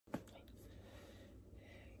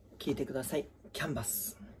聴いてください。キャンバ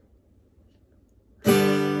ス。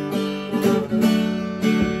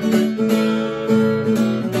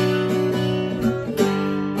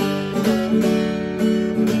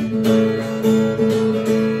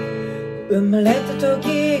生まれた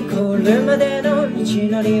時これまでの道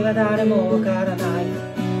のりは誰もわからない。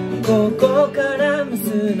ここから無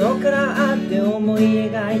数のカラーで思い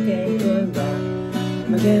描いていくんだ。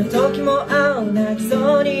負ける時も泣き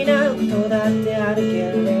そうになることだってある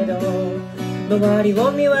けれど、周り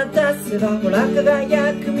を見渡せばほら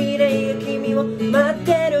輝く未来が君を待っ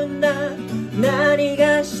てるんだ。何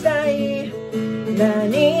がしたい、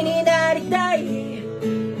何になりたい、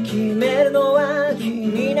決めるのは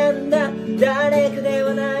君なんだ。誰かで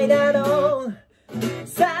はないだろう。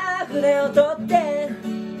さあ筆を取って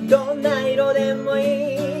どんな色でもいい、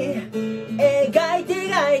描いて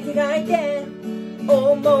描いて描いて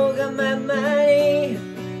思うがままに。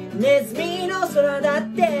ネズミの空だっ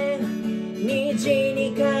て虹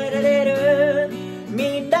に変えられる。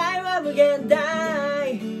未来は無限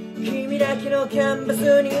大、君だけのキャンバ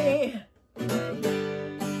スに。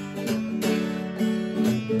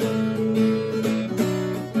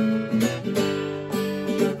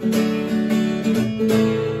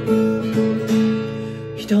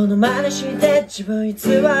人の真似して自分偽っ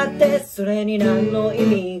てそれに何の意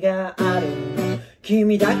味がある。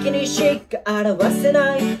君だけにしか表せ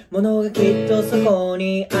ないものがきっとそこ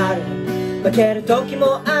にある。負ける時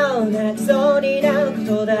も泣きそうになるこ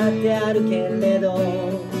とだってあるけれど、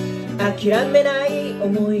諦めない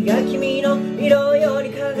思いが君の色よ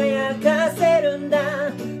り輝かせるん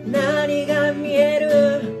だ。何が見え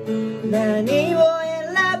る、何を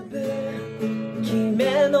選ぶ、決め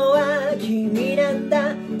るのは君なん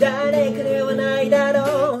だ。誰かではないだ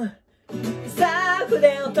ろう。さあ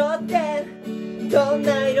筆を取ってどん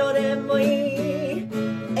な色でもいい、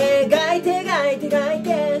描いて描いて描い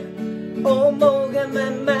て思うが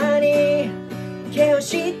ままに。毛を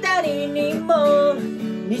したりにも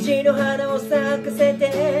虹の花を咲かせ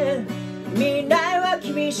て、未来は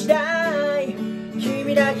君次第、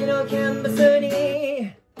君だけのキャンバスに。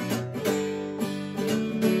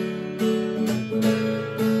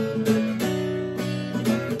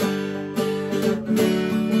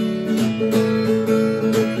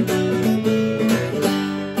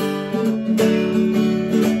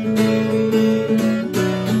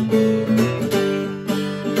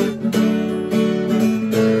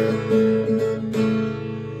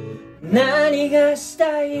何がし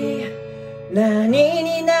たい、何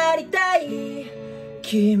になりたい、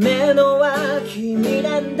決めるのは君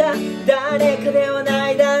なんだ。誰かでは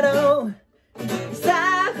ないだろう。さ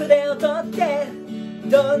あ筆を取って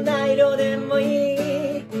どんな色でもいい、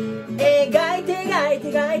描いて描いて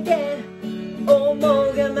描いて思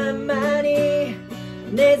うがままに。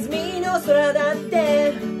ネズミの空だっ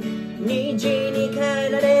て虹に変え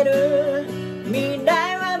られる。未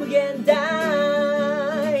来は無限大。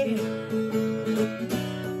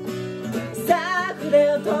さあ筆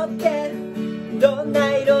を取ってどん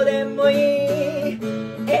な色でもいい、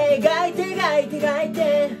描いて描いて描い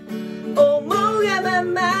て思うがま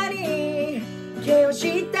まに。毛を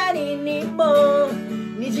したりにも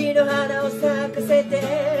虹の花を咲かせ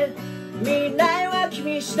て、未来は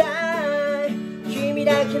君次第、君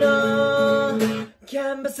だけのキ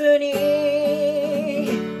ャンバスに。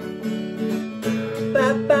パ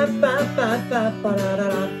ッパッパッパッパッパララ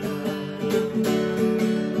ラッパ。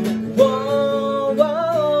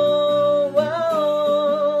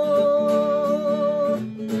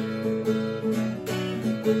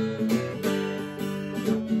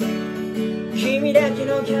君だけ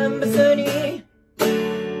のキャンバスに。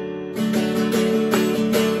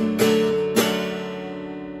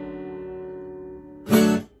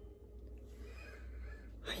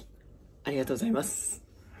はい、ありがとうございます。